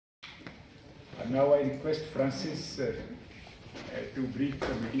Now I request Francis to brief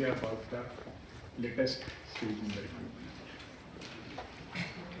the media about the latest stage in the recruitment.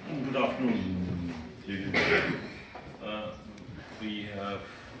 Good afternoon, ladies and gentlemen.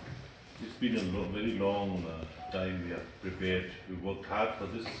 It's been a very long time we have prepared. We worked hard for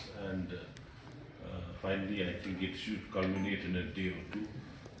this, and finally I think it should culminate in a day or two.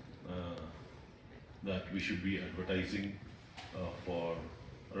 That we should be advertising for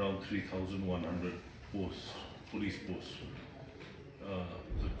around 3,100 posts, police posts.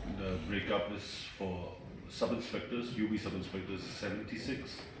 The breakup is for sub-inspectors, UB sub-inspectors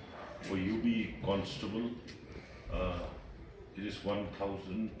 76. For UB constable, it is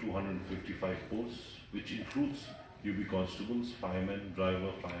 1,255 posts, which includes UB constables, firemen,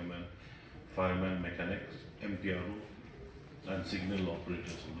 driver, fireman, mechanics, MTRO, and signal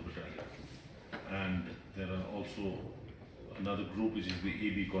operators in the battalion. And there are also another group, which is the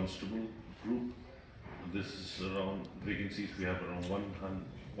AB constable group. This is around vacancies. We have around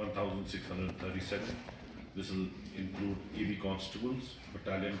 1,637. This will include AB constables,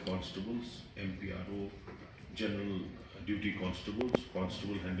 battalion constables, MPRO, general duty constables,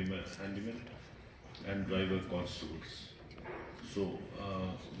 constable handyman, and driver constables. So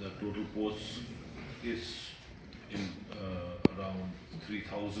the total posts is in around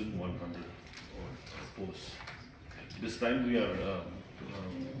 3,100 posts. This time we are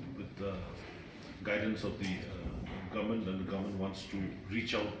with the guidance of the government, and the government wants to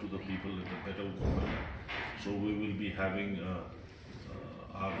reach out to the people in a better way. So we will be having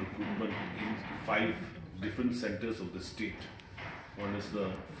our recruitment in 5 different centers of the state. One is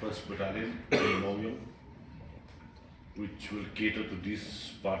the 1st Battalion in Movyam, which will cater to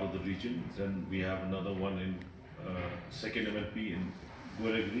this part of the region. Then we have another one in 2nd MLP in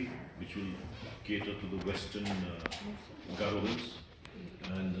Goregri, which will cater to the western Garo Hills.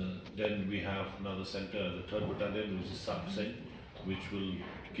 And then we have another center, the 3rd Battalion, which is Sapsen, which will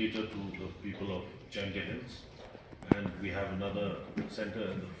cater to the people of Jangga Hills. And we have another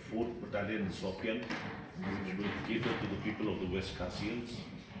center, the 4th Battalion in Sopian, which will cater to the people of the West Khasi Hills.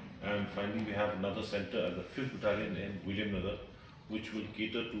 And finally, we have another center at the 5th Battalion in William Nagar, which will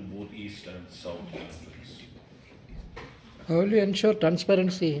cater to both East and South Hills. How will you ensure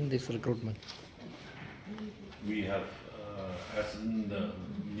transparency in this recruitment? We have, as in the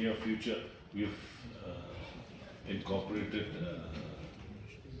near future, we've incorporated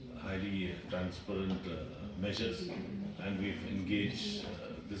highly transparent measures, and we've engaged.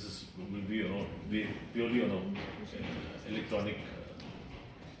 This will be purely on electronic,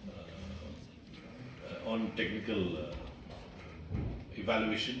 on technical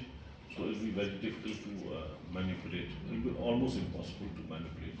evaluation. So it will be very difficult to manipulate. It will be almost impossible to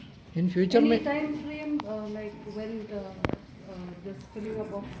manipulate. In future, any time frame, like when this filling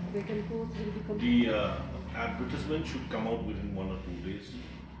up of vacant posts will be completed? The advertisement should come out within 1 or 2 days,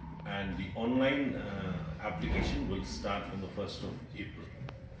 and the online application will start on the 1st of April.